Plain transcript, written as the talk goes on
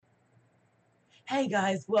Hey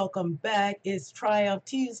guys, welcome back. It's Triumph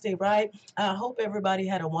Tuesday, right? I hope everybody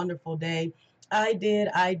had a wonderful day. I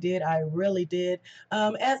really did.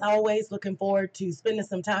 As always, looking forward to spending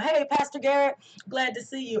some time. Hey, Pastor Garrett, glad to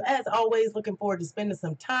see you. As always, looking forward to spending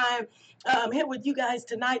some time here with you guys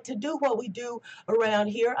tonight to do what we do around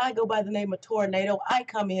here. I go by the name of Tornado. I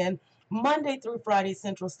come in Monday through Friday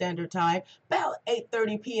Central Standard Time, about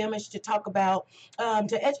 8:30 p.m. ish to talk about,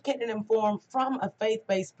 to educate and inform from a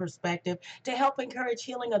faith-based perspective to help encourage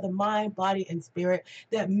healing of the mind, body, and spirit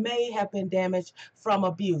that may have been damaged from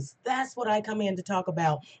abuse. That's what I come in to talk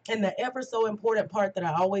about. And the ever so important part that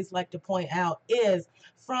I always like to point out is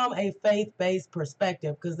from a faith based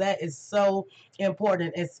perspective, because that is so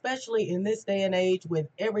important, especially in this day and age with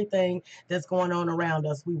everything that's going on around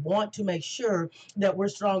us. We want to make sure that we're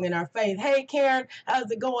strong in our faith. Hey, Karen, how's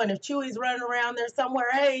it going? If Chewy's running around there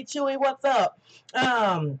somewhere, hey, Chewy, what's up?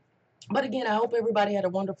 But again, I hope everybody had a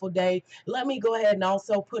wonderful day. Let me go ahead and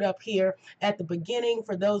also put up here at the beginning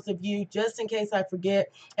for those of you, just in case I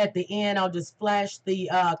forget at the end, I'll just flash the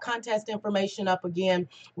contest information up again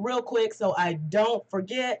real quick so I don't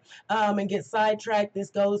forget and get sidetracked. This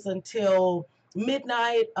goes until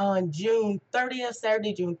midnight on June 30th,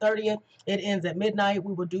 Saturday, June 30th. It ends at midnight.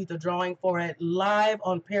 We will do the drawing for it live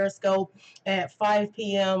on Periscope at 5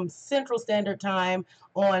 p.m. Central Standard Time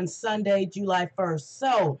on Sunday, July 1st.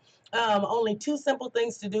 So, only two simple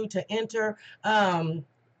things to do to enter.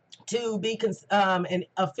 To be an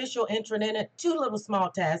official entrant in it, two little small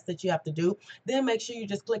tasks that you have to do. Then make sure you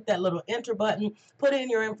just click that little enter button, put in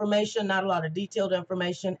your information, not a lot of detailed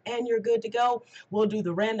information, and you're good to go. We'll do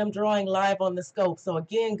the random drawing live on the scope. So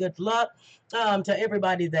again, good luck to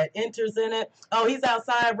everybody that enters in it. Oh, he's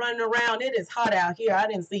outside running around. It is hot out here. I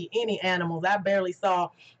didn't see any animals. I barely saw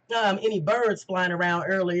any birds flying around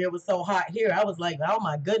earlier. It was so hot here. I was like, oh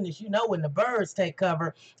my goodness, when the birds take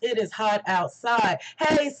cover, it is hot outside.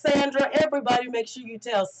 Hey, Sandra, everybody make sure you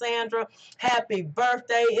tell Sandra happy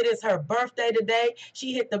birthday. It is her birthday today.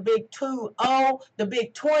 She hit the big 2-0, the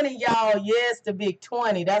big 20, y'all. Yes, the big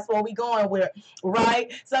 20. That's what we going with,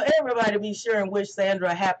 right? So everybody be sure and wish Sandra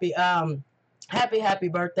a happy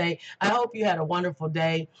birthday. I hope you had a wonderful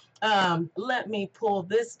day. Let me pull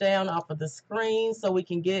this down off of the screen so we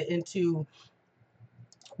can get into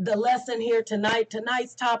the lesson here tonight.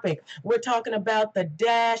 Tonight's topic, we're talking about the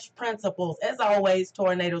DASH principles. As always,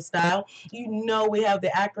 tornado style. We have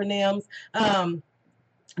the acronyms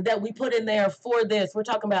that we put in there for this. We're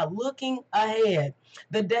talking about looking ahead,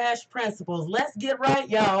 the DASH principles. Let's get right,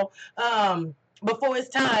 y'all. Before it's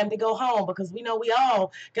time to go home, because we know we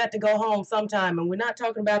all got to go home sometime, and we're not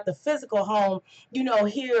talking about the physical home,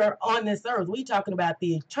 here on this earth. We're talking about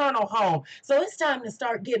the eternal home. So it's time to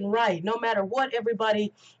start getting right, no matter what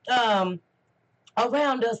everybody um,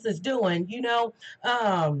 around us is doing,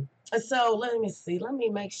 so let me see. Let me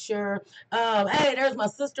make sure. Hey, there's my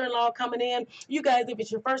sister-in-law coming in. You guys, if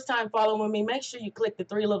it's your first time following me, make sure you click the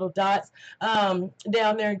three little dots down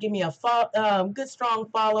there and give me a good, strong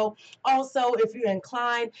follow. Also, if you're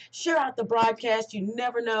inclined, share out the broadcast. You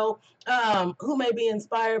never know who may be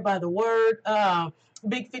inspired by the word.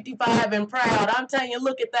 Big 55 and proud. I'm telling you,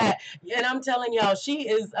 look at that. And I'm telling y'all, she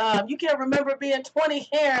is, you can't remember being 20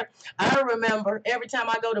 here. I remember every time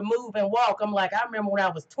I go to move and walk, I'm like, I remember when I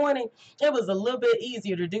was 20, it was a little bit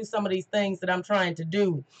easier to do some of these things that I'm trying to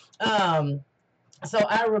do. So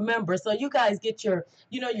I remember. So you guys get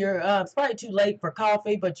it's probably too late for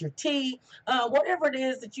coffee, but your tea, whatever it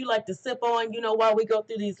is that you like to sip on, while we go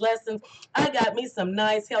through these lessons. I got me some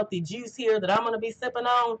nice healthy juice here that I'm going to be sipping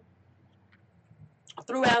on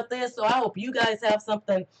throughout this. So I hope you guys have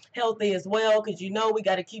something healthy as well, because we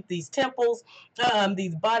got to keep these temples,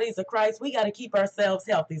 these bodies of Christ. We got to keep ourselves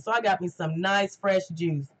healthy. So I got me some nice fresh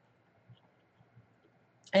juice,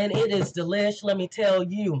 and it is delish. Let me tell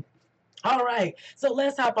you. All right, so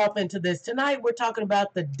let's hop off into this. Tonight we're talking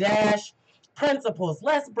about the DASH principles.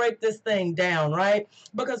 Let's break this thing down, right?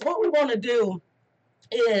 Because what we want to do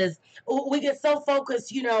is we get so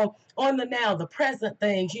focused, on the now, the present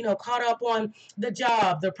things, caught up on the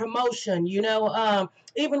job, the promotion,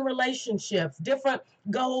 even relationships, different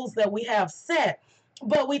goals that we have set.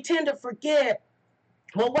 But we tend to forget,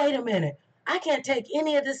 well, wait a minute. I can't take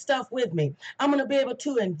any of this stuff with me. I'm going to be able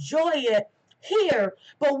to enjoy it here,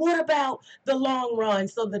 but what about the long run?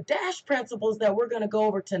 So the DASH principles that we're going to go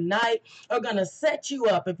over tonight are going to set you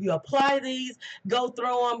up. If you apply these, go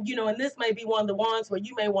through them, and this may be one of the ones where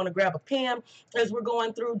you may want to grab a pen as we're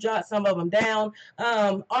going through, jot some of them down,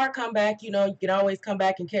 or come back, you can always come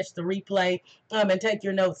back and catch the replay and take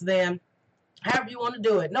your notes then. however you want to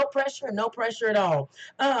do it. No pressure, no pressure at all.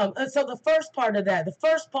 And so the first part of that, the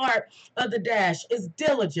first part of the dash is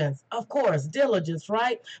diligence. Of course, diligence,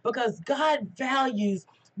 right? Because God values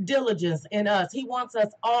diligence in us. He wants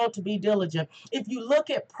us all to be diligent. If you look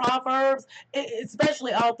at Proverbs,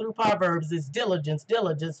 especially all through Proverbs, is diligence,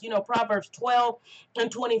 diligence. You know, Proverbs 12 and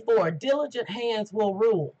 24, diligent hands will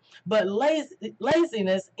rule, but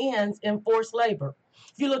laziness ends in forced labor.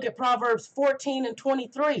 If you look at Proverbs 14 and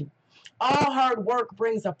 23, all hard work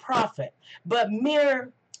brings a profit, but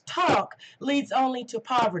mere talk leads only to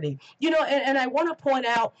poverty. You know, and I want to point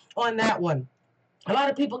out on that one. A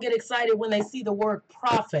lot of people get excited when they see the word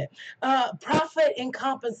profit. Profit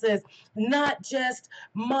encompasses not just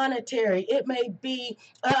monetary, it may be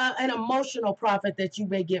an emotional profit that you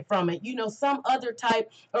may get from it. You know, some other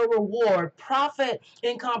type of reward. Profit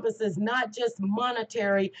encompasses not just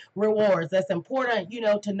monetary rewards. That's important, you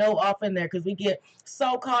know, to know often there, because we get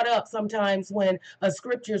so caught up sometimes when a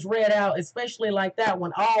scripture is read out, especially like that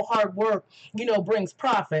one. All hard work, you know, brings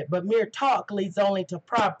profit, but mere talk leads only to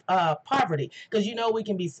poverty. Because you know we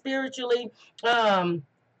can be spiritually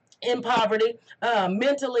in poverty,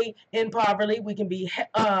 mentally in poverty. We can be,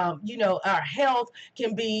 you know, our health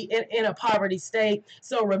can be in a poverty state.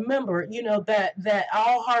 So remember, you know, that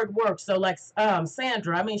all hard work. So like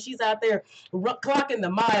Sandra, I mean, she's out there clocking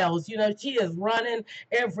the miles. You know, she is running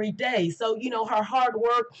every day. So you know, her hard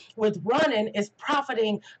work with running is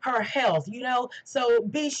profiting her health. You know, so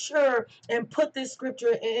be sure and put this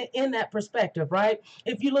scripture in that perspective, right?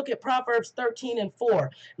 If you look at Proverbs 13 and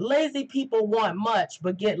 4, lazy people want much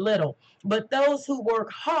but get little, but those who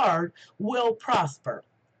work hard will prosper.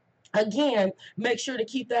 Again, make sure to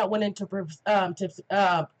keep that one into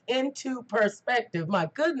perspective. My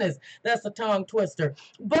goodness, that's a tongue twister.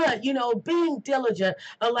 But you know, being diligent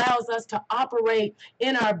allows us to operate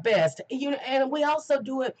in our best. You know, and we also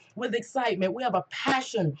do it with excitement. We have a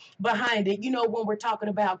passion behind it. You know, when we're talking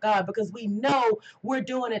about God, because we know we're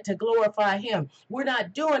doing it to glorify Him. We're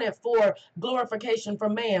not doing it for glorification for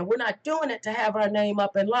man. We're not doing it to have our name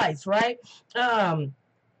up in lights, right? Um,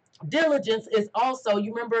 Diligence is also,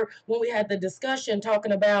 you remember when we had the discussion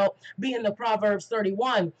talking about being the Proverbs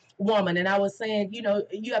 31 woman, and I was saying, you know,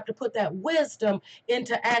 you have to put that wisdom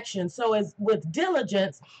into action. So as with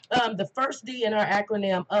diligence, the first D in our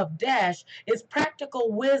acronym of dash is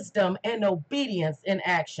practical wisdom and obedience in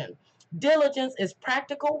action. Diligence is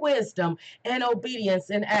practical wisdom and obedience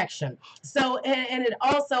in action. So, and it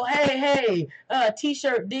also, hey,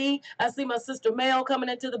 T-shirt D, I see my sister Mel coming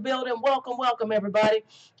into the building. Welcome, welcome, everybody.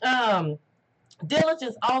 um,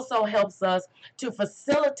 Diligence also helps us to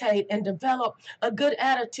facilitate and develop a good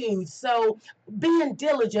attitude. So, being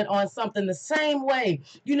diligent on something the same way,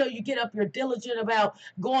 you know, you get up, you're diligent about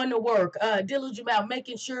going to work, diligent about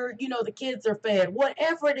making sure, you know, the kids are fed,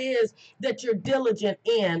 whatever it is that you're diligent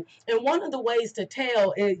in. And one of the ways to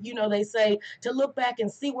tell is, you know, they say to look back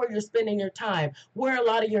and see where you're spending your time, where a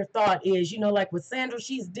lot of your thought is. You know, like with Sandra,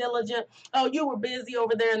 she's diligent. Oh, you were busy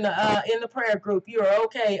over there in the prayer group. You're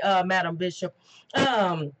okay, Madam Bishop.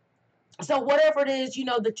 Um, so whatever it is, you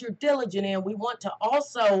know, that you're diligent in, we want to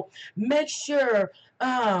also make sure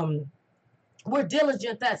we're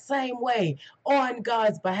diligent that same way on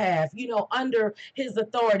God's behalf, you know, under His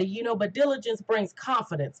authority, you know. But diligence brings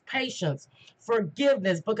confidence, patience,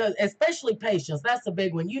 forgiveness, because especially patience, that's a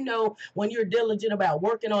big one. You know, when you're diligent about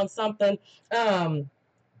working on something,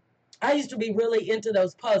 I used to be really into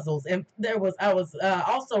those puzzles, and I was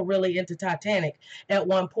also really into Titanic at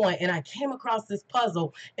one point, and I came across this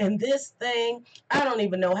puzzle, and this thing, I don't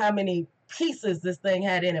even know how many pieces this thing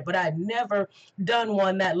had in it, but I'd never done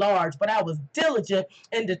one that large. But I was diligent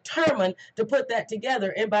and determined to put that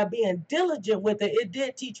together, and by being diligent with it, it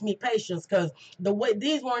did teach me patience, because the way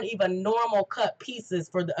these weren't even normal cut pieces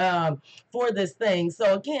for this thing.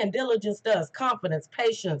 So again, diligence does confidence,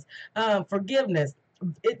 patience, forgiveness.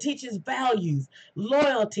 It teaches values,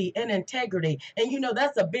 loyalty, and integrity. And you know,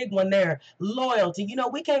 that's a big one there. Loyalty. You know,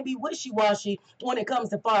 we can't be wishy-washy when it comes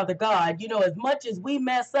to Father God. You know, as much as we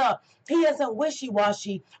mess up, He isn't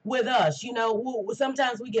wishy-washy with us. You know,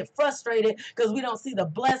 sometimes we get frustrated because we don't see the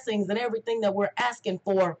blessings and everything that we're asking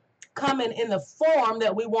for coming in the form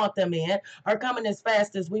that we want them in, or coming as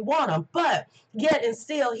fast as we want them. But yet and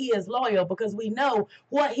still, He is loyal, because we know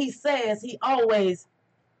what He says, He always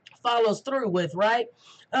follows through with, right?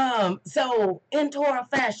 So in Torah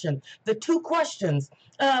fashion, the two questions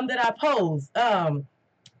that I pose,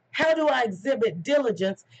 how do I exhibit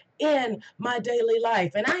diligence in my daily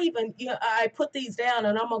life? And I even, you know, I put these down,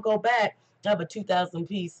 and I'm gonna go back. I have a 2,000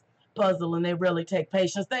 piece puzzle, and they really take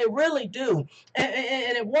patience. They really do.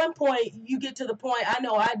 And at one point, you get to the point, I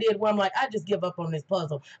know I did, where I'm like, I just give up on this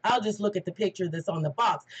puzzle. I'll just look at the picture that's on the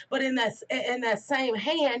box. But in that same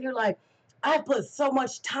hand, you're like, I put so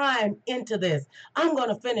much time into this. I'm going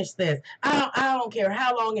to finish this. I don't care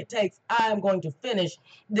how long it takes. I'm going to finish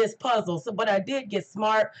this puzzle. So, but I did get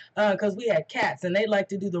smart because we had cats and they like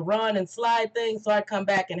to do the run and slide thing. So I'd come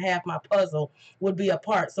back and half my puzzle would be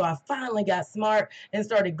apart. So I finally got smart and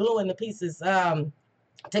started gluing the pieces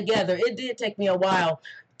together. It did take me a while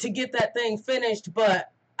to get that thing finished,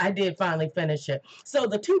 but I did finally finish it. So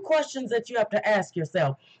the two questions that you have to ask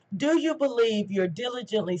yourself: do you believe you're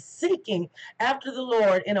diligently seeking after the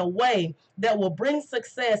Lord in a way that will bring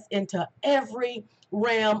success into every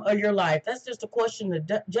realm of your life? That's just a question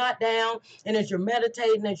to jot down. And as you're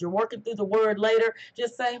meditating, as you're working through the word later,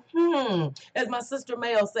 just say, as my sister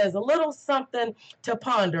Mayo says, a little something to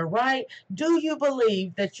ponder, right? Do you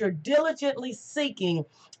believe that you're diligently seeking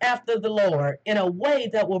after the Lord in a way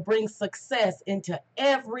that will bring success into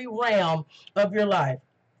every realm of your life?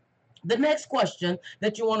 The next question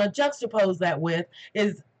that you want to juxtapose that with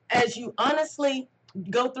is, as you honestly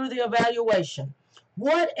go through the evaluation,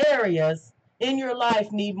 what areas in your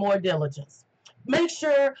life need more diligence? Make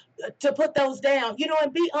sure to put those down,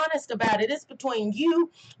 and be honest about it. It's between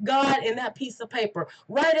you, God, and that piece of paper.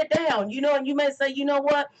 Write it down, and you may say, you know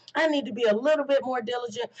what? I need to be a little bit more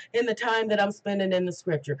diligent in the time that I'm spending in the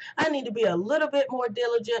scripture. I need to be a little bit more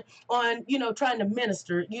diligent on, trying to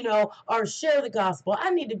minister, or share the gospel. I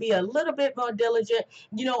need to be a little bit more diligent,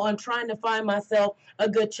 on trying to find myself a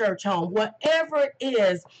good church home. Whatever it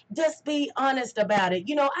is, just be honest about it.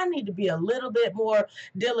 I need to be a little bit more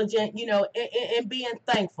diligent, in being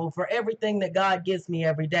thankful for everything that God gives me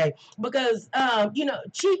every day. Because,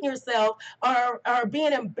 cheating yourself or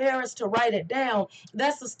being embarrassed to write it down,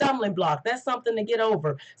 that's a stumbling block. That's something to get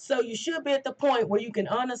over. So you should be at the point where you can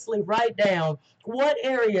honestly write down what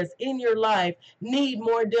areas in your life need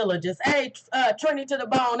more diligence. Hey, Trinity to the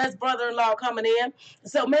bone, that's brother-in-law coming in.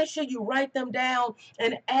 So make sure you write them down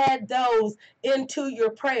and add those into your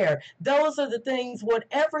prayer. Those are the things,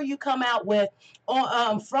 whatever you come out with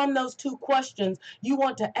from those two questions, you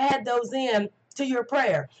want to add those in to your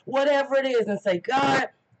prayer, whatever it is, and say, God,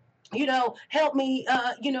 help me,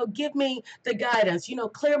 give me the guidance,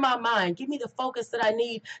 clear my mind, give me the focus that I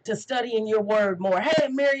need to study in your word more. Hey,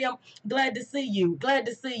 Miriam, glad to see you. Glad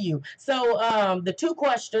to see you. So the two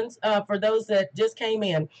questions for those that just came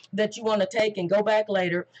in that you want to take and go back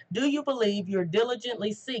later: do you believe you're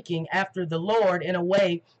diligently seeking after the Lord in a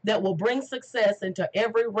way that will bring success into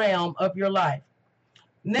every realm of your life?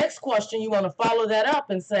 Next question, you want to follow that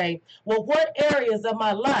up and say, well, what areas of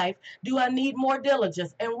my life do I need more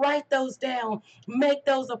diligence? And write those down. Make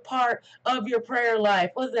those a part of your prayer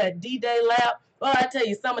life. What's that, D-Day Lab? Well, I tell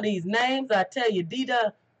you some of these names. I tell you, D-Day,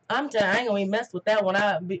 I'm telling you, I ain't going to mess with that one.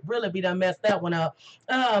 Really be done messed that one up.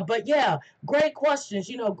 But yeah, great questions.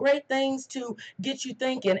 Great things to get you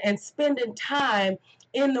thinking and spending time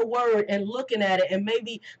in the word and looking at it and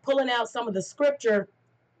maybe pulling out some of the scripture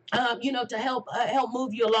to help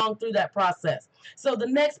move you along through that process. So the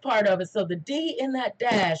next part of it, so the D in that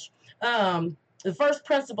dash, the first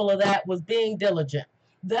principle of that was being diligent.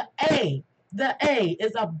 The A, the A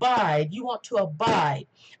is abide. You want to abide.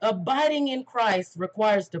 Abiding in Christ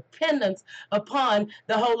requires dependence upon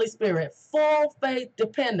the Holy Spirit, full faith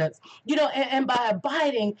dependence. And by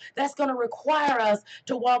abiding, that's going to require us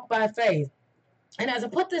to walk by faith. And as I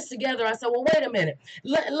put this together, I said, well, wait a minute.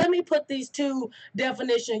 Let me put these two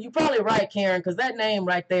definitions. You're probably right, Karen, because that name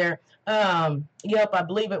right there, yep, I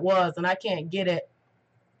believe it was, and I can't get it.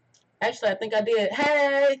 Actually, I think I did.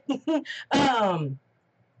 Hey,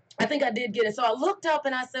 I think I did get it. So I looked up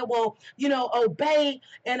and I said, well, obey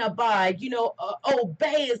and abide.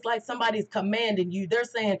 Obey is like somebody's commanding you. They're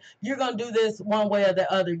saying you're going to do this one way or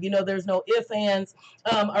the other. There's no ifs, ands,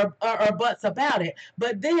 or buts about it.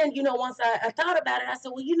 But then, once I thought about it, I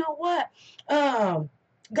said, well, you know what?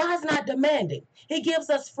 God's not demanding. He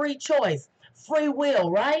gives us free choice, free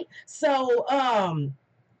will, right? So, I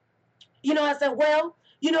said, well,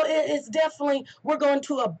 it's definitely, we're going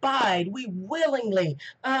to abide. We willingly,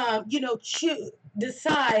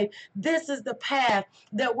 decide this is the path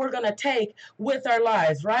that we're going to take with our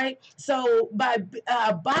lives, right? So by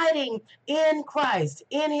abiding in Christ,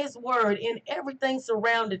 in his word, in everything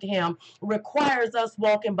surrounded him, requires us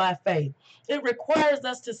walking by faith. It requires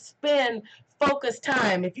us to spend focused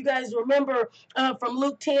time. If you guys remember from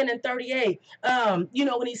Luke 10 and 38,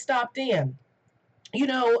 when he stopped in,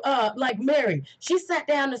 like Mary, she sat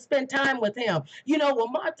down to spend time with him. Well,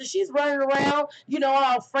 Martha, she's running around,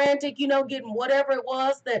 all frantic, getting whatever it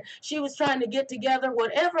was that she was trying to get together,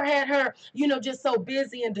 whatever had her, just so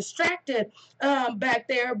busy and distracted back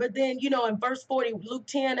there. But then, in verse 40, Luke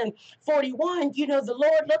 10 and 41, the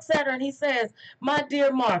Lord looks at her and he says, my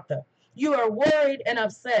dear Martha, you are worried and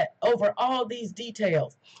upset over all these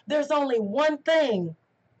details. There's only one thing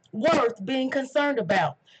worth being concerned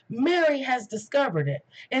about. Mary has discovered it,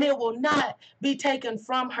 and it will not be taken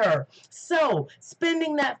from her. So,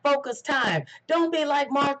 spending that focused time. Don't be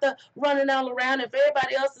like Martha running all around. If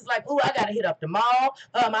everybody else is like, "Ooh, I gotta hit up the mall.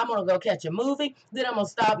 I'm gonna go catch a movie. Then I'm gonna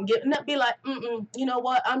stop and get." Not be like, You know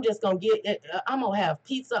what? I'm just gonna get it. I'm gonna have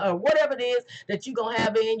pizza or whatever it is that you gonna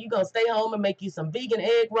have in. You gonna stay home and make you some vegan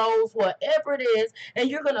egg rolls, whatever it is, and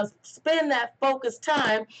you're gonna spend that focused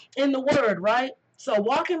time in the Word, right? So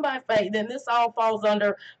walking by faith, then this all falls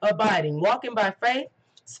under abiding. Walking by faith,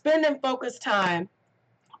 spending focused time,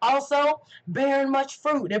 also bearing much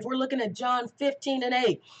fruit. If we're looking at John 15 and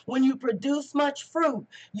 8, when you produce much fruit,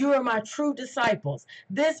 you are my true disciples.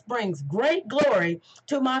 This brings great glory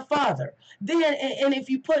to my Father. Then, and if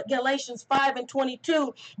you put Galatians 5 and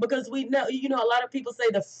 22, because we know, a lot of people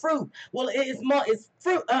say the fruit. Well, it's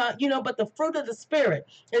fruit, but the fruit of the Spirit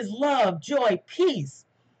is love, joy, peace,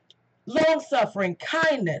 long suffering,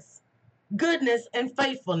 kindness, goodness, and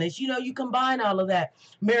faithfulness. You combine all of that.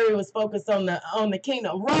 Mary was focused on the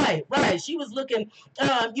kingdom. Right. She was looking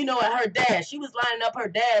at her dash. She was lining up her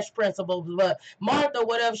dash principles. But Martha,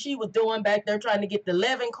 whatever she was doing back there trying to get the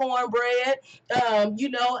leavened cornbread, and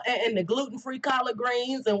the gluten-free collard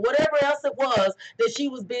greens and whatever else it was that she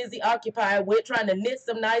was busy occupied with, trying to knit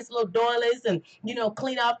some nice little doilies and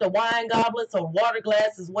clean out the wine goblets or water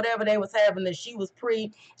glasses, whatever they was having that she was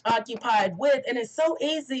preoccupied with. And it's so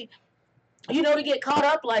easy to get caught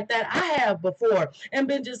up like that. I have before and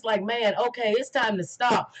been just like, man, okay, it's time to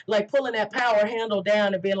stop. Like pulling that power handle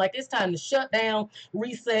down and being like, it's time to shut down,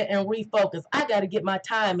 reset, and refocus. I got to get my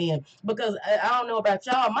time in because I don't know about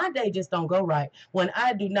y'all. My day just don't go right when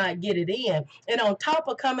I do not get it in. And on top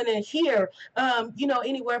of coming in here,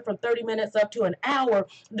 anywhere from 30 minutes up to an hour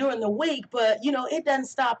during the week, but, it doesn't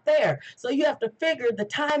stop there. So you have to figure the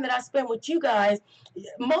time that I spend with you guys,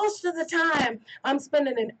 most of the time I'm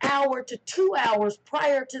spending an hour to 2 hours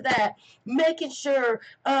prior to that, making sure,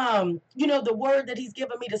 the word that he's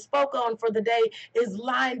given me to spoke on for the day is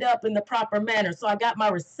lined up in the proper manner. So I got my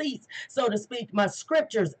receipts, so to speak, my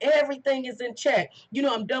scriptures, everything is in check.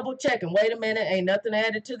 I'm double checking. Wait a minute, ain't nothing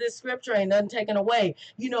added to this scripture, ain't nothing taken away,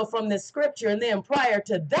 from this scripture. And then prior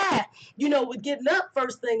to that, with getting up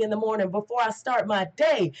first thing in the morning before I start my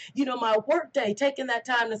day, my work day, taking that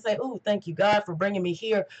time to say, oh, thank you, God, for bringing me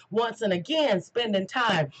here once and again, spending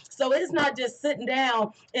time. So it's not just sitting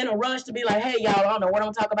down in a rush to be like, hey, y'all, I don't know what I'm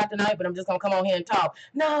going to talk about tonight, but I'm just going to come on here and talk.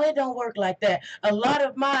 No, it don't work like that. A lot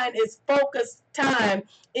of mine is focused time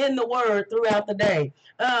in the Word throughout the day.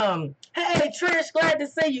 Hey, Trish, glad to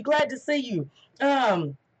see you. Glad to see you.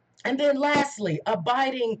 And then lastly,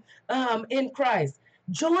 abiding in Christ.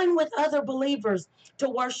 Join with other believers to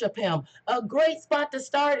worship him. A great spot to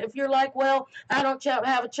start if you're like, well, I don't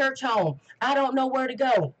have a church home. I don't know where to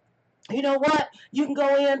go. You know what? You can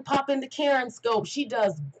go in, pop into Karen Scope. She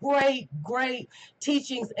does great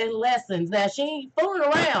teachings and lessons. Now, she ain't fooling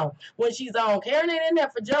around when she's on. Karen ain't in there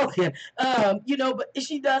for joking, but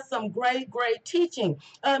she does some great teaching.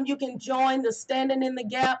 You can join the Standing in the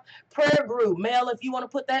Gap prayer group. Mel, if you want to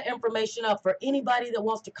put that information up for anybody that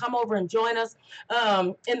wants to come over and join us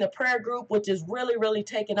in the prayer group, which is really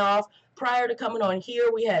taking off. Prior to coming on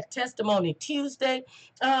here, we had Testimony Tuesday.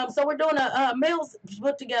 So we're doing Mel's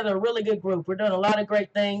put together a really good group. We're doing a lot of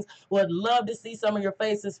great things. Would love to see some of your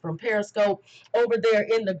faces from Periscope over there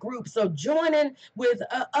in the group. So joining with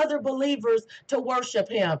other believers to worship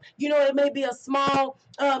him. It may be a small,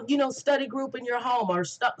 study group in your home or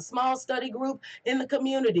small study group in the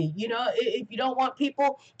community. If you don't want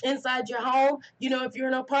people inside your home, if you're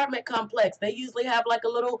in an apartment complex, they usually have like a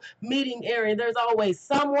little meeting area. There's always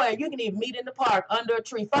somewhere you can even meet in the park under a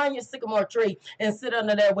tree. Find your sycamore tree and sit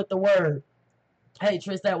under there with the Word. Hey,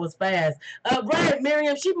 Trish, that was fast. Right,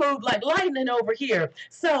 Miriam, she moved like lightning over here.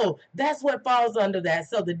 So that's what falls under that.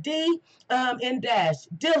 So the D in dash,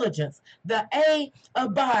 diligence. The A,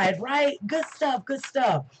 abide, right? Good stuff.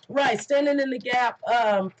 Right, standing in the gap,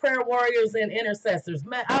 prayer warriors and intercessors.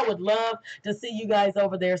 Man, I would love to see you guys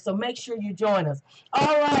over there. So make sure you join us.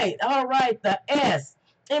 All right. The S.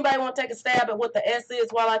 Anybody want to take a stab at what the S is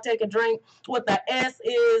while I take a drink? What the S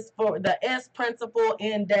is for the S principle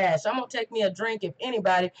in dash. I'm going to take me a drink if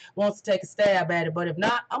anybody wants to take a stab at it. But if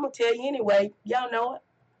not, I'm going to tell you anyway. Y'all know it.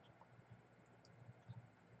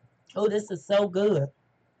 Oh, this is so good.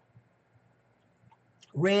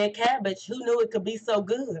 Red cabbage. Who knew it could be so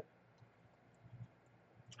good?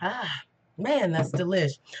 Ah, man, that's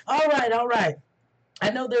delish. All right, all right. I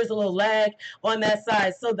know there's a little lag on that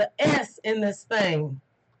side. So the S in this thing,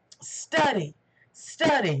 study,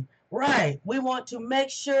 study. Right. We want to make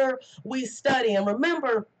sure we study. And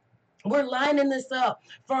remember, we're lining this up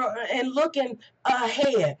for and looking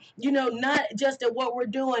ahead, not just at what we're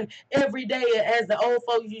doing every day. As the old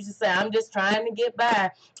folks used to say, I'm just trying to get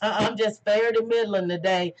by. I'm just fair to middling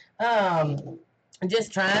today.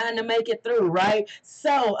 Just trying to make it through, right?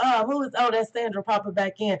 So, who is? Oh, that's Sandra popping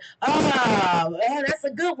back in. That's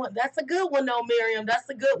a good one. That's a good one, though, Miriam. That's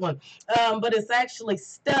a good one. But it's actually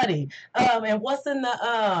study. And what's in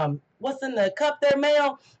the cup there,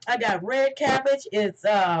 Mel? I got red cabbage. It's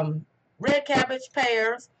red cabbage,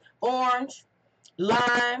 pears, orange,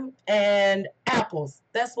 lime, and apples.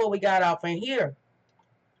 That's what we got off in here.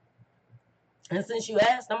 And since you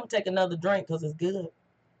asked, I'm gonna take another drink because it's good.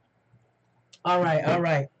 All right, all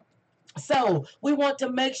right. So we want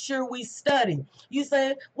to make sure we study. You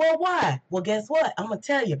say, well, why? Well, guess what? I'm going to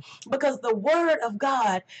tell you. Because the word of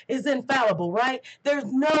God is infallible, right? There's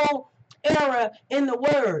no error in the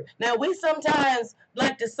word. Now, we sometimes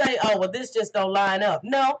like to say, oh, well, this just don't line up.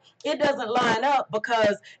 No, it doesn't line up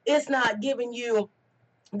because it's not giving you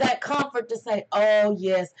that comfort to say, oh,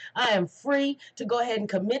 yes, I am free to go ahead and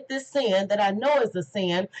commit this sin that I know is a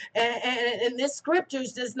sin. And this scripture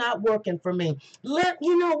is just not working for me.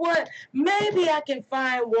 You know what? Maybe I can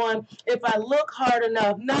find one if I look hard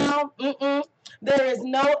enough. No, there is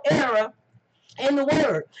no error in the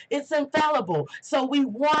word. It's infallible. So we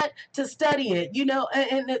want to study it,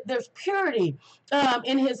 and there's purity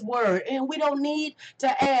in his word. And we don't need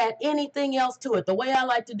to add anything else to it. The way I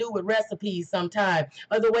like to do with recipes sometimes,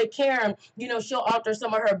 or the way Karen, she'll alter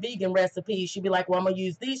some of her vegan recipes. She'll be like, well, I'm going to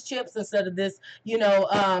use these chips instead of this,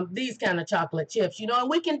 these kind of chocolate chips, and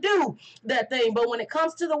we can do that thing. But when it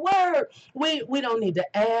comes to the word, we don't need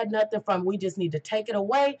to add nothing from it. We just need to take it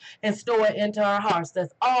away and store it into our hearts.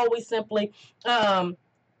 That's all we simply um,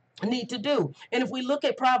 need to do. And if we look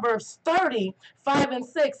at Proverbs 30:5 and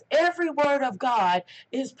 6, every word of God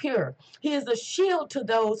is pure. He is a shield to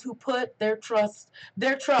those who put their trust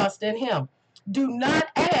in him. Do not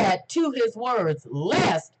add to his words,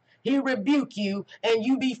 lest he rebuke you and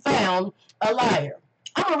you be found a liar.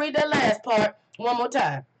 I'm gonna read that last part one more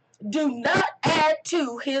time. Do not add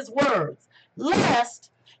to his words,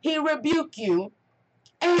 lest he rebuke you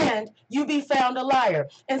and you be found a liar.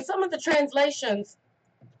 And some of the translations,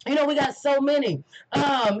 we got so many.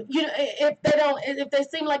 If they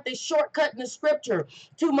seem like they shortcutting the scripture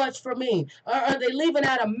too much for me, or are they leaving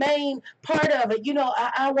out a main part of it,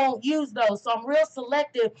 I won't use those. So I'm real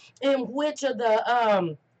selective in which of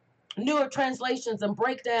the newer translations and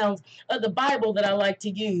breakdowns of the Bible that I like to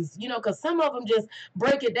use, because some of them just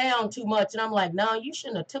break it down too much, and I'm like, no, you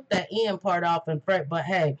shouldn't have took that end part off and fret. But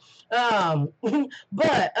hey,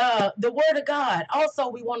 but the Word of God also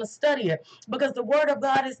we want to study it because the Word of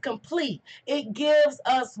God is complete. It gives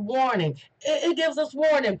us warning. It gives us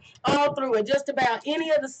warning all through it. Just about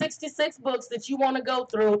any of the 66 books that you want to go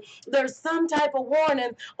through, there's some type of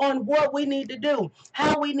warning on what we need to do,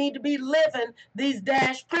 how we need to be living these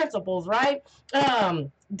dash principles, right?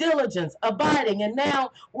 Diligence, abiding, and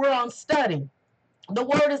now we're on study. The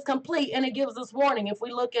word is complete and it gives us warning. If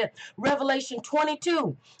we look at Revelation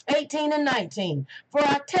 22:18 and 19, for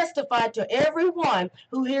I testify to everyone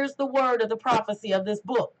who hears the word of the prophecy of this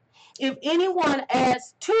book. If anyone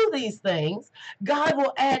adds to these things, God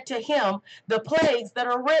will add to him the plagues that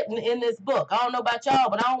are written in this book. I don't know about y'all,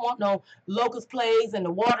 but I don't want no locust plagues and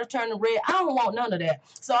the water turning red. I don't want none of that.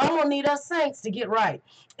 So I'm going to need us saints to get right.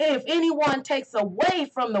 If anyone takes away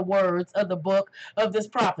from the words of the book of this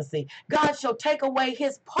prophecy, God shall take away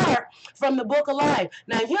his part from the book of life.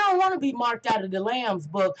 Now, you don't want to be marked out of the Lamb's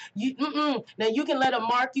book. Now, you can let them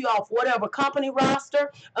mark you off whatever company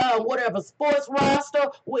roster, whatever sports roster,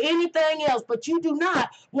 or anything else, but you do not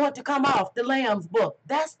want to come off the Lamb's book.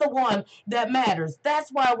 That's the one that matters. That's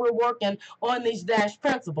why we're working on these dash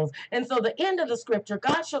principles. And so the end of the scripture,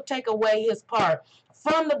 God shall take away his part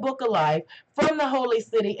from the book of life, from the holy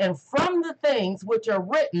city, and from the things which are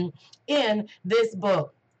written in this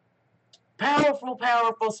book. Powerful,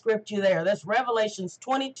 powerful scripture there. That's Revelations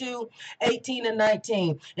 22:18 and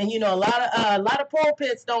 19. And a lot of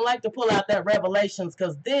pulpits don't like to pull out that Revelations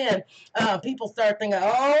because then people start thinking,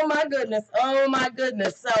 oh my goodness.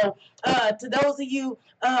 So to those of you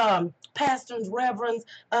pastors, reverends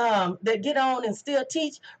that get on and still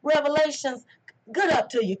teach Revelations, Good up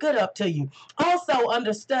to you. Good up to you. Also,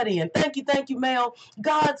 under studying, thank you, Mel.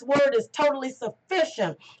 God's word is totally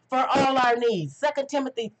sufficient for all our needs. 2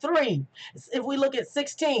 Timothy 3, if we look at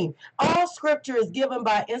 16, all scripture is given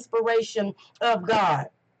by inspiration of God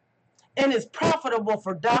and is profitable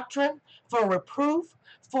for doctrine, for reproof,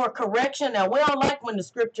 for correction. Now, we don't like when the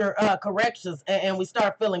scripture corrects us and we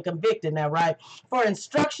start feeling convicted now, right? For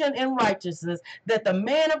instruction in righteousness, that the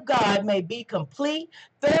man of God may be complete,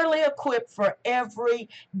 thoroughly equipped for every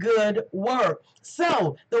good work.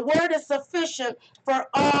 So, the word is sufficient for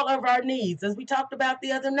all of our needs. As we talked about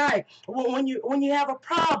the other night, when you have a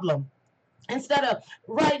problem, instead of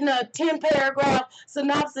writing a 10 paragraph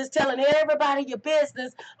synopsis telling everybody your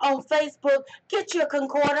business on Facebook, get your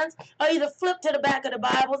concordance or either flip to the back of the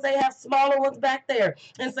Bibles. They have smaller ones back there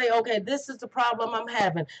and say, okay, this is the problem I'm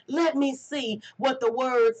having. Let me see what the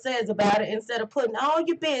word says about it instead of putting all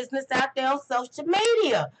your business out there on social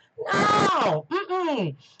media. No.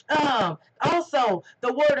 Mm-mm. Also,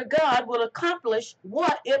 the word of God will accomplish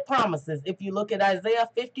what it promises. If you look at Isaiah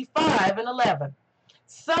 55 and 11.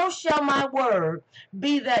 So shall my word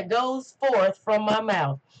be that goes forth from my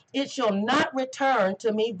mouth. It shall not return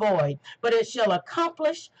to me void, but it shall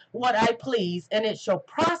accomplish what I please, and it shall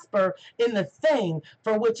prosper in the thing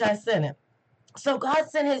for which I sent it. So God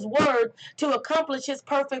sent his word to accomplish his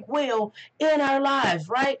perfect will in our lives,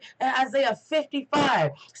 right? Isaiah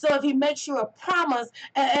 55. So if he makes you a promise,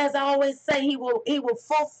 as I always say, he will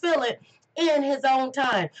fulfill it in his own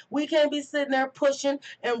time. We can't be sitting there pushing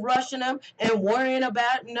and rushing him and worrying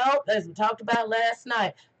about it. Nope, as we talked about last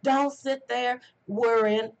night. Don't sit there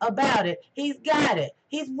worrying about it. He's got it.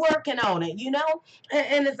 He's working on it, you know?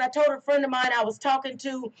 And as I told a friend of mine I was talking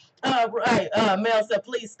to, Mel said,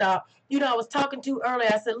 please stop. I was talking to earlier.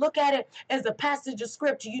 I said, look at it as a passage of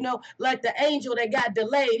scripture, like the angel that got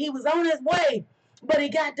delayed. He was on his way, but he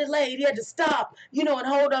got delayed. He had to stop, and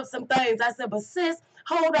hold up some things. I said, but sis,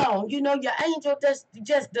 hold on. Your angel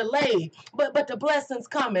just delayed, but the blessing's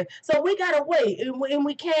coming. So we gotta wait, and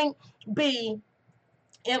we can't be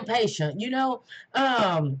impatient.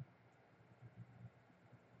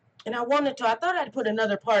 And I thought I'd put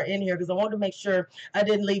another part in here because I wanted to make sure I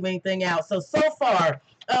didn't leave anything out. So far,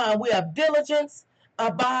 we have diligence,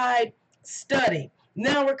 abide, study.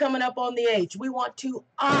 Now we're coming up on the H. We want to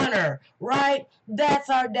honor, right? That's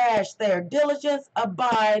our dash there. Diligence,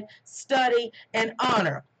 abide, study, and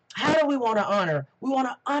honor. How do we want to honor? We want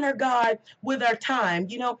to honor God with our time.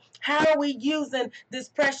 How are we using this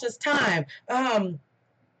precious time?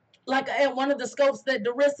 Like at one of the scopes that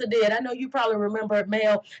Darissa did. I know you probably remember it,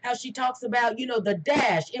 Mel, how she talks about, the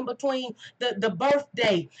dash in between the birth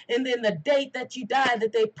date and then the date that you died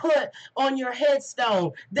that they put on your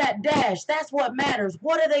headstone. That dash, that's what matters.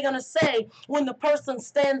 What are they going to say when the person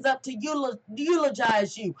stands up to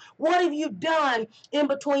eulogize you? What have you done in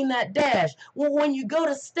between that dash? Well, when you go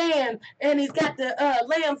to stand and he's got the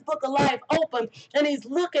Lamb's Book of Life open and he's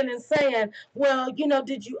looking and saying, well,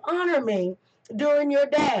 did you honor me during your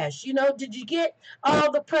dash? Did you get all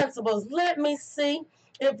the principles? Let me see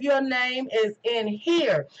if your name is in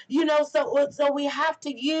here. So we have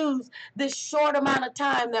to use this short amount of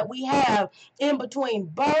time that we have in between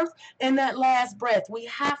birth and that last breath. We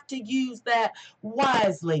have to use that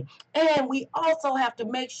wisely. And we also have to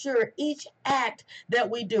make sure each act that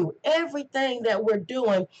we do, everything that we're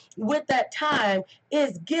doing with that time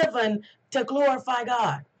is given to glorify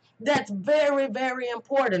God. That's very, very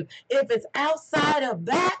important. If it's outside of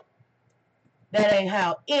that, that ain't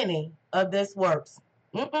how any of this works.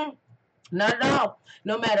 Mm-mm. Not at all.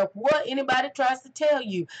 No matter what anybody tries to tell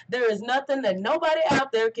you, there is nothing that nobody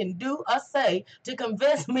out there can do or say to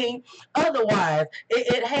convince me otherwise.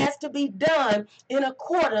 It has to be done in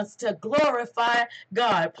accordance to glorify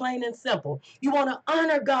God, plain and simple. You want to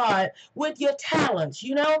honor God with your talents.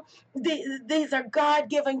 These are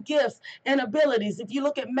God-given gifts and abilities. If you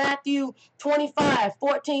look at Matthew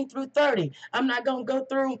 25:14 through 30, I'm not going to go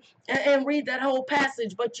through and read that whole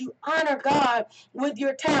passage, but you honor God with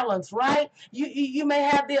your talents, right? You may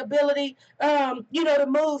have the ability, to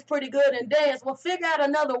move pretty good and dance. Well, figure out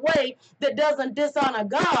another way that doesn't dishonor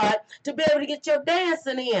God to be able to get your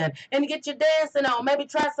dancing in and get your dancing on. Maybe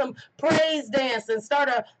try some praise dance and start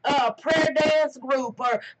a prayer dance group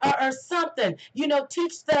or something.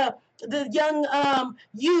 Teach the young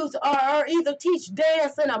youth or either teach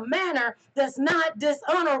dance in a manner that's not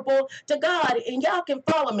dishonorable to God. And y'all can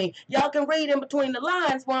follow me. Y'all can read in between the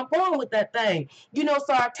lines where I'm going with that thing.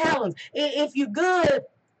 So our talents. If you're good,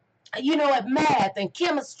 at math and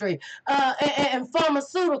chemistry and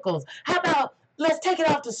pharmaceuticals, how about let's take it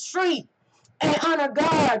off the street and honor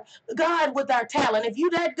God with our talent. If you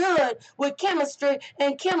that good with chemistry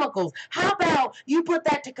and chemicals, how about you put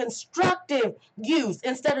that to constructive use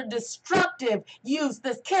instead of destructive use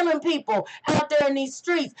that's killing people out there in these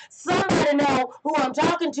streets? Somebody know who I'm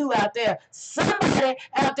talking to out there. Somebody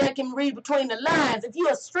out there can read between the lines. If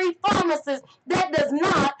you're a street pharmacist, that does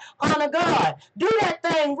not honor God. Do that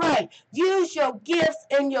thing right. Use your gifts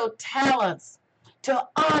and your talents to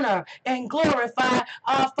honor and glorify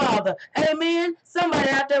our Father. Amen. Somebody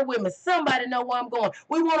out there with me. Somebody know where I'm going.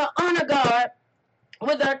 We want to honor God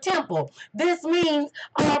with our temple. This means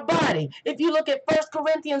our body. If you look at 1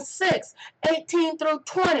 Corinthians 6:18 through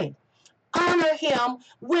 20, honor him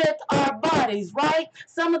with our bodies, right?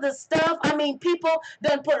 Some of the stuff, I mean, people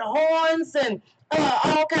done put horns and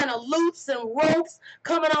all kind of loops and ropes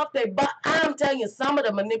coming off their butt. I'm telling you, some of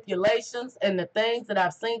the manipulations and the things that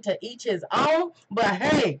I've seen, to each his own. But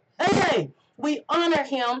hey, we honor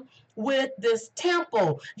him with this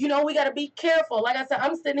temple. You know, we got to be careful. Like I said,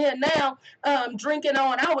 I'm sitting here now drinking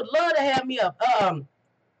on. I would love to have me a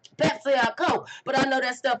Pepsi or Coke, but I know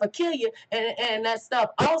that stuff will kill you, and that stuff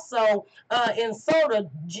also in soda,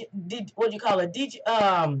 what do you call it?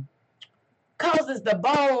 Causes the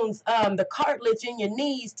bones, the cartilage in your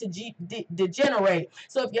knees to degenerate.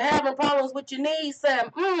 So if you're having problems with your knees, say,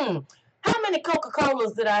 how many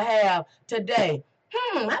Coca-Colas did I have today?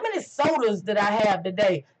 How many sodas did I have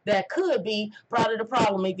today? That could be part of the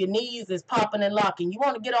problem if your knees is popping and locking. You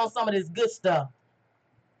want to get on some of this good stuff.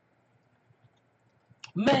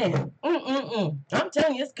 Man, I'm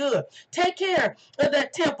telling you, it's good. Take care of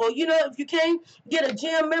that temple. You know, if you can't get a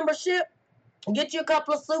gym membership, get you a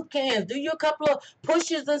couple of soup cans, do you a couple of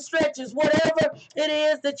pushes and stretches, whatever it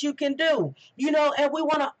is that you can do. You know, and we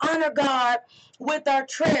want to honor God with our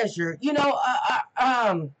treasure. You know,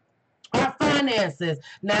 our finances.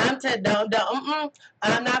 Now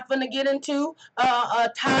I'm not going to get into a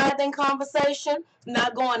tithing conversation.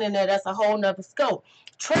 Not going in there. That's a whole nother scope.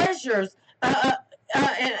 Treasures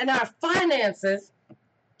and our finances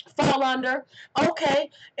fall under, okay,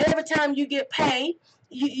 every time you get paid,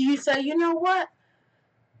 you say, you know what?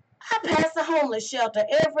 I pass a homeless shelter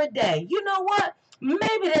every day. You know what?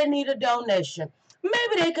 Maybe they need a donation.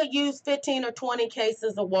 Maybe they could use 15 or 20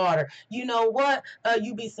 cases of water. You know what?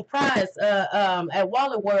 You'd be surprised. At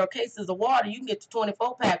Wally World, cases of water, you can get the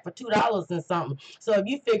 24 pack for $2 and something. So if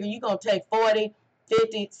you figure you're going to take 40,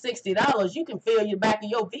 50, $60, you can fill your back of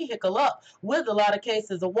your vehicle up with a lot of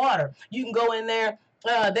cases of water. You can go in there.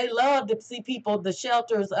 They love to see people, the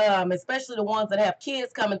shelters, especially the ones that have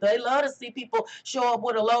kids coming through. They love to see people show up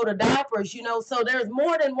with a load of diapers, you know. So there's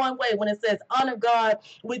more than one way when it says honor God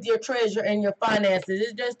with your treasure and your finances.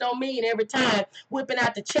 It just don't mean every time whipping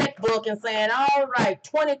out the checkbook and saying, all right,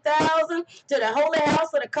 20,000 to the Holy House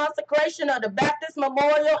for the consecration of the Baptist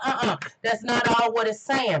Memorial. That's not all what it's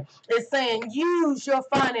saying. It's saying use your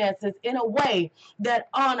finances in a way that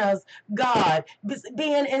honors God.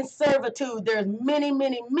 Being in servitude, there's many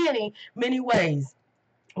ways.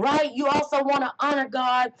 Right? You also want to honor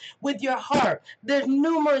God with your heart. There's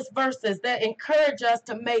numerous verses that encourage us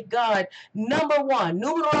to make God number one,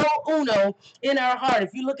 numero uno in our heart.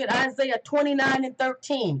 If you look at Isaiah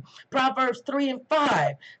 29:13, Proverbs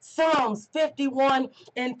 3:5, Psalms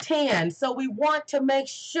 51:10. So we want to make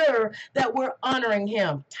sure that we're honoring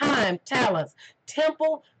him. Time, talents,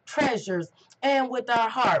 temple, treasures, and with our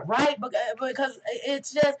heart, right? Because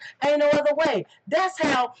it's just ain't no other way. That's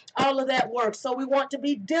how all of that works. So we want to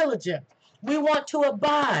be diligent. We want to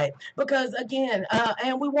abide because, again,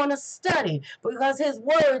 and we want to study because his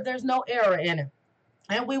word, there's no error in it.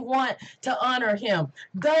 And we want to honor him.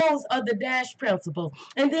 Those are the dash principles.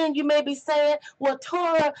 And then you may be saying, well,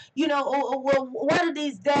 Torah, you know, well, why do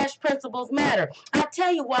these dash principles matter? I'll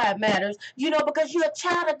tell you why it matters. You know, because you're a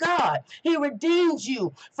child of God. He redeemed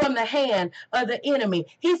you from the hand of the enemy.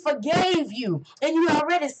 He forgave you. And you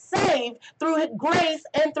already saved through grace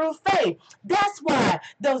and through faith. That's why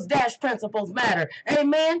those dash principles matter.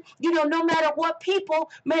 Amen. You know, no matter what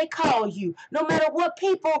people may call you, no matter what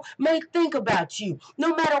people may think about you,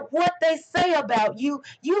 no matter what they say about you,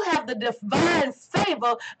 you have the divine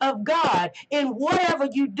favor of God in whatever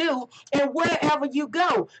you do and wherever you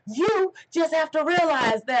go. You just have to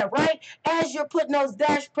realize that, right? As you're putting those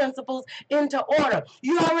dash principles into order,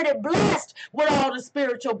 you already blessed with all the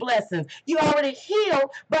spiritual blessings. You already healed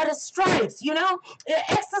by the stripes, you know?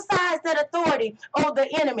 Exercise that authority over the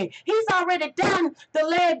enemy. He's already done the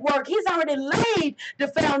legwork. He's already laid the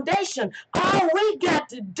foundation. All we got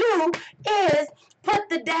to do is put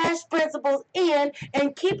the dash principles in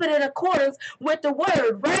and keep it in accordance with the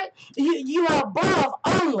word, right? You are above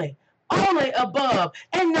only above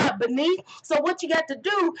and not beneath. So what you got to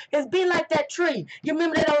do is be like that tree. You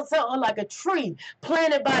remember that old song, like a tree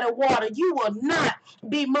planted by the water. You will not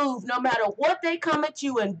be moved no matter what they come at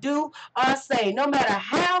you and do or say. No matter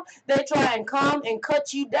how they try and come and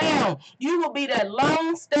cut you down, you will be that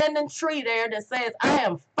long standing tree there that says, I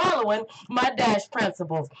am following my dash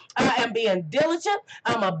principles. I am being diligent.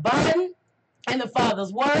 I'm abiding in the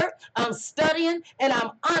Father's word. I'm studying and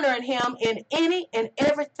I'm honoring him in any and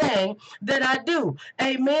everything that I do.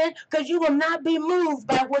 Amen. Because you will not be moved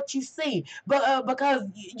by what you see, but because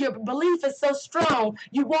your belief is so strong,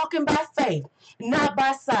 you're walking by faith, not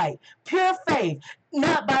by sight. Pure faith,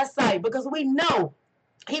 not by sight, because we know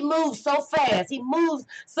he moves so fast. He moves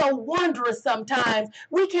so wondrous sometimes.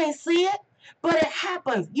 We can't see it, but it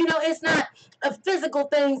happens. You know, it's not physical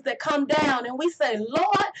things that come down and we say,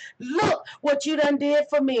 Lord, look what you done did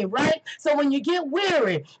for me, right? So when you get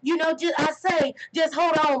weary, you know, just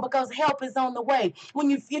hold on because help is on the way.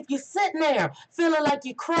 If you're sitting there feeling like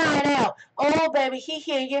you're crying out, oh baby, he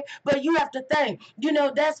hear you, but you have to think, you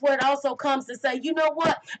know, that's where it also comes to say, you know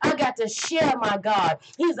what? I got to share my God.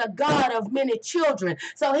 He's a God of many children.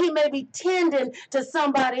 So he may be tending to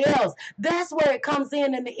somebody else. That's where it comes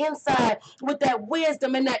in the inside with that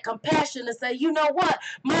wisdom and that compassion to say, you know what?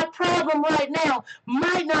 My problem right now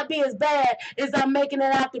might not be as bad as I'm making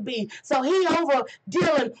it out to be. So he over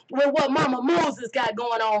dealing with what Mama Moses got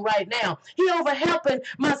going on right now. He over helping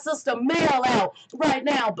my sister Mel out right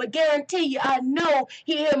now. But guarantee you, I know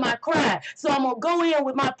he hear my cry. So I'm going to go in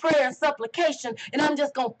with my prayer and supplication, and I'm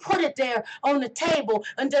just going to put it there on the table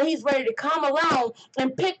until he's ready to come along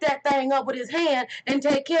and pick that thing up with his hand and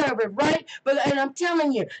take care of it, right? And I'm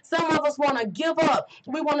telling you, some of us want to give up.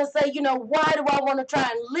 We want to say, you know, why do I want to try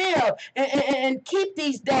and live and keep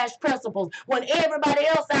these dash principles when everybody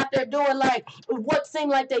else out there doing like what seem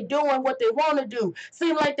like they're doing what they want to do,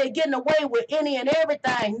 seem like they're getting away with any and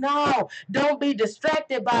everything. No, don't be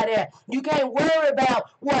distracted by that. You can't worry about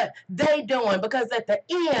what they doing, because at the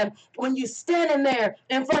end, when you standing there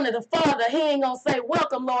in front of the Father, he ain't gonna say,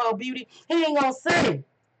 welcome, loyal beauty. He ain't gonna say,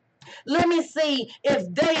 let me see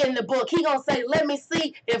if they in the book. He gonna say, let me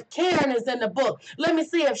see if Karen is in the book. Let me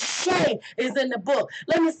see if Shay is in the book.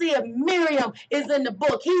 Let me see if Miriam is in the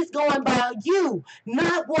book. He's going by you,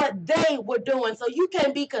 not what they were doing. So you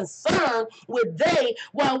can't be concerned with they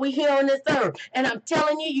while we here on this earth. And I'm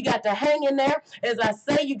telling you, you got to hang in there. As I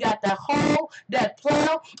say, you got to hold that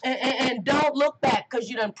plow and don't look back, because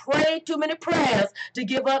you done prayed too many prayers to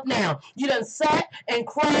give up now. You done sat and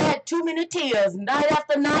cried too many tears night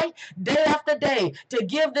after night, day after day, to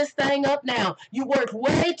give this thing up now. You worked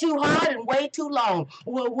way too hard and way too long.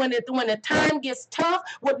 When the time gets tough,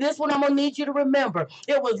 this one I'm gonna need you to remember.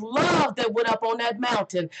 It was love that went up on that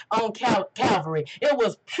mountain on Calvary. It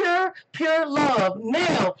was pure love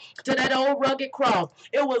nailed to that old rugged cross.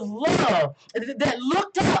 It was love that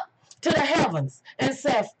looked up to the heavens and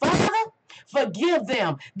said, Father, forgive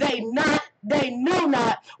them. They know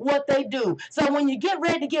not what they do. So when you get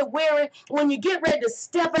ready to get weary, when you get ready to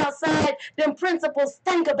step outside, them principles,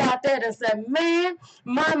 think about that and say, man,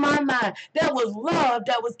 my, that was love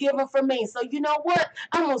that was given for me. So you know what?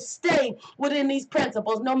 I'm going to stay within these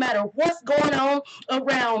principles no matter what's going on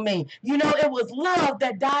around me. You know, it was love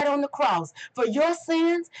that died on the cross for your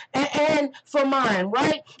sins and for mine,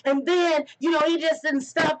 right? And then, you know, he just didn't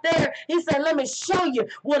stop there. He said, let me show you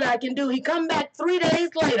what I can do. He come back 3 days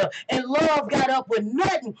later, and love got up with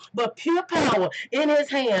nothing but pure power in his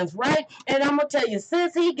hands, right? And I'm going to tell you,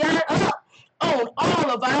 since he got up on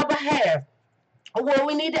all of our behalf, what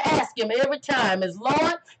we need to ask him every time is,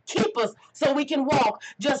 Lord, keep us so we can walk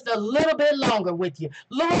just a little bit longer with you.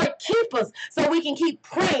 Lord, keep us so we can keep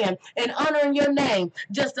praying and honoring your name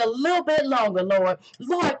just a little bit longer, Lord.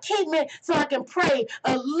 Lord, keep me so I can pray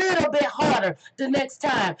a little bit harder the next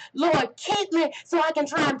time. Lord, keep me so I can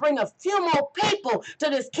try and bring a few more people to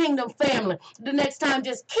this kingdom family the next time.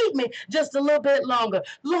 Just keep me just a little bit longer.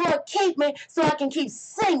 Lord, keep me so I can keep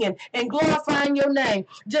singing and glorifying your name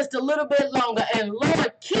just a little bit longer. And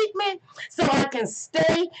Lord, keep me so I can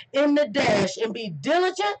stay in the dash and be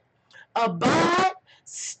diligent, abide,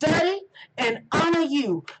 study, and honor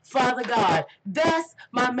you, Father God. That's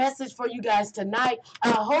my message for you guys tonight.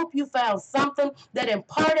 I hope you found something that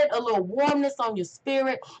imparted a little warmness on your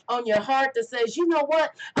spirit, on your heart, that says, you know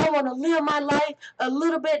what? I want to live my life a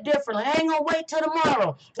little bit differently. I ain't going to wait till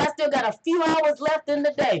tomorrow. I still got a few hours left in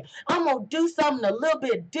the day. I'm going to do something a little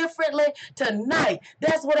bit differently tonight.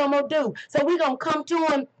 That's what I'm going to do. So we're going to come to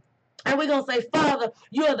him and we're going to say, Father,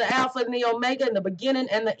 you are the Alpha and the Omega and the beginning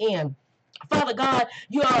and the end. Father God,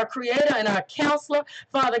 you are our creator and our counselor.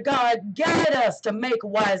 Father God, guide us to make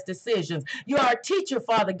wise decisions. You are our teacher,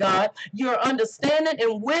 Father God. Your understanding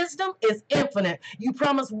and wisdom is infinite. You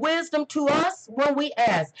promise wisdom to us when we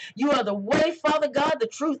ask. You are the way, Father God, the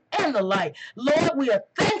truth, and the light. Lord, we are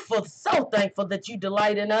thankful, so thankful that you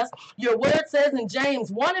delight in us. Your word says in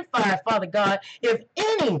James 1 and 5, Father God, if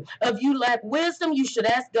any of you lack wisdom, you should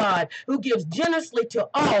ask God, who gives generously to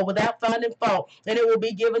all without finding fault, and it will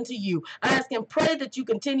be given to you. I ask and pray that you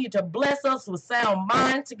continue to bless us with sound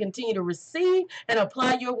mind to continue to receive and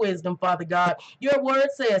apply your wisdom, Father God. Your word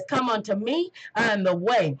says, come unto me, I am the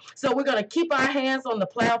way. So we're going to keep our hands on the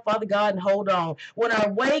plow, Father God, and hold on. When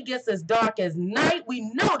our way gets as dark as night, we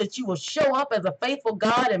know that you will show up as a faithful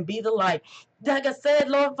God and be the light. Like I said,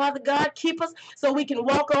 Lord, Father God, keep us so we can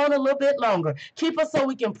walk on a little bit longer. Keep us so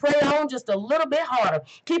we can pray on just a little bit harder.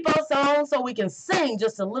 Keep us on so we can sing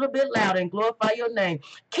just a little bit louder and glorify your name.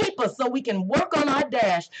 Keep us so we can work on our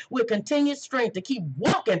dash with continued strength to keep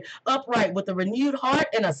walking upright with a renewed heart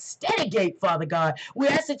and a steady gait, Father God. We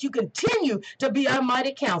ask that you continue to be our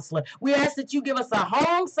mighty counselor. We ask that you give us a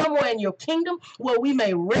home somewhere in your kingdom where we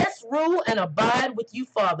may rest, rule, and abide with you,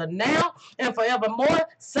 Father, now and forevermore.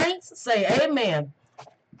 Saints, say amen.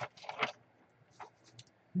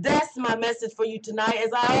 That's my message for you tonight. As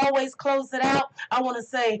I always close it out, I want to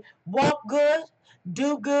say, walk good,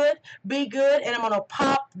 do good, be good. And I'm going to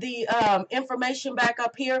pop the information back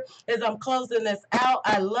up here as I'm closing this out.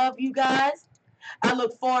 I love you guys. I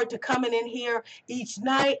look forward to coming in here each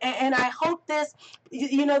night. And I hope this,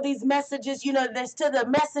 these messages, there's to the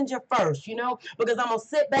messenger first, because I'm going to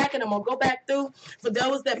sit back and I'm going to go back through. For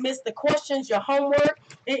those that missed the questions, your homework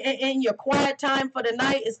in your quiet time for the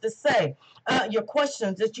night is to say your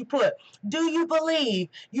questions that you put. Do you believe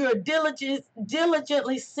you're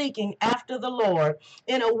diligently seeking after the Lord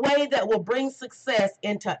in a way that will bring success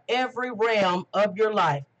into every realm of your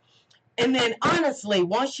life? And then honestly,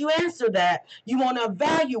 once you answer that, you want to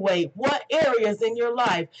evaluate what areas in your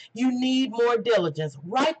life you need more diligence.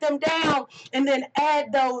 Write them down and then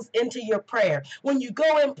add those into your prayer. When you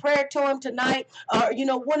go in prayer to him tonight, or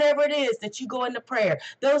whenever it is that you go into prayer,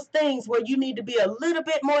 those things where you need to be a little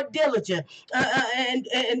bit more diligent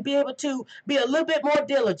and be able to be a little bit more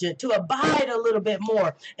diligent, to abide a little bit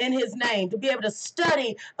more in his name, to be able to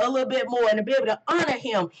study a little bit more and to be able to honor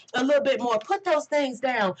him a little bit more. Put those things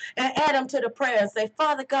down and add them to the prayer and say,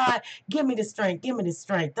 Father God, give me the strength. Give me the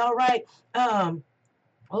strength. All right. Oh,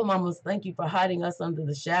 Mama, thank you for hiding us under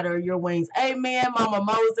the shadow of your wings. Amen, Mama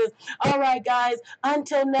Moses. All right, guys.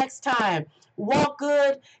 Until next time, walk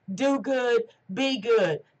good, do good, be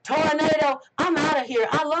good. Tornado, I'm out of here.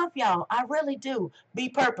 I love y'all. I really do. Be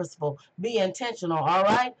purposeful. Be intentional. All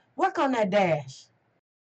right? Work on that dash.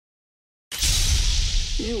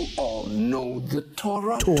 You all know the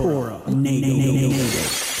Torah. Torah.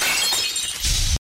 Native.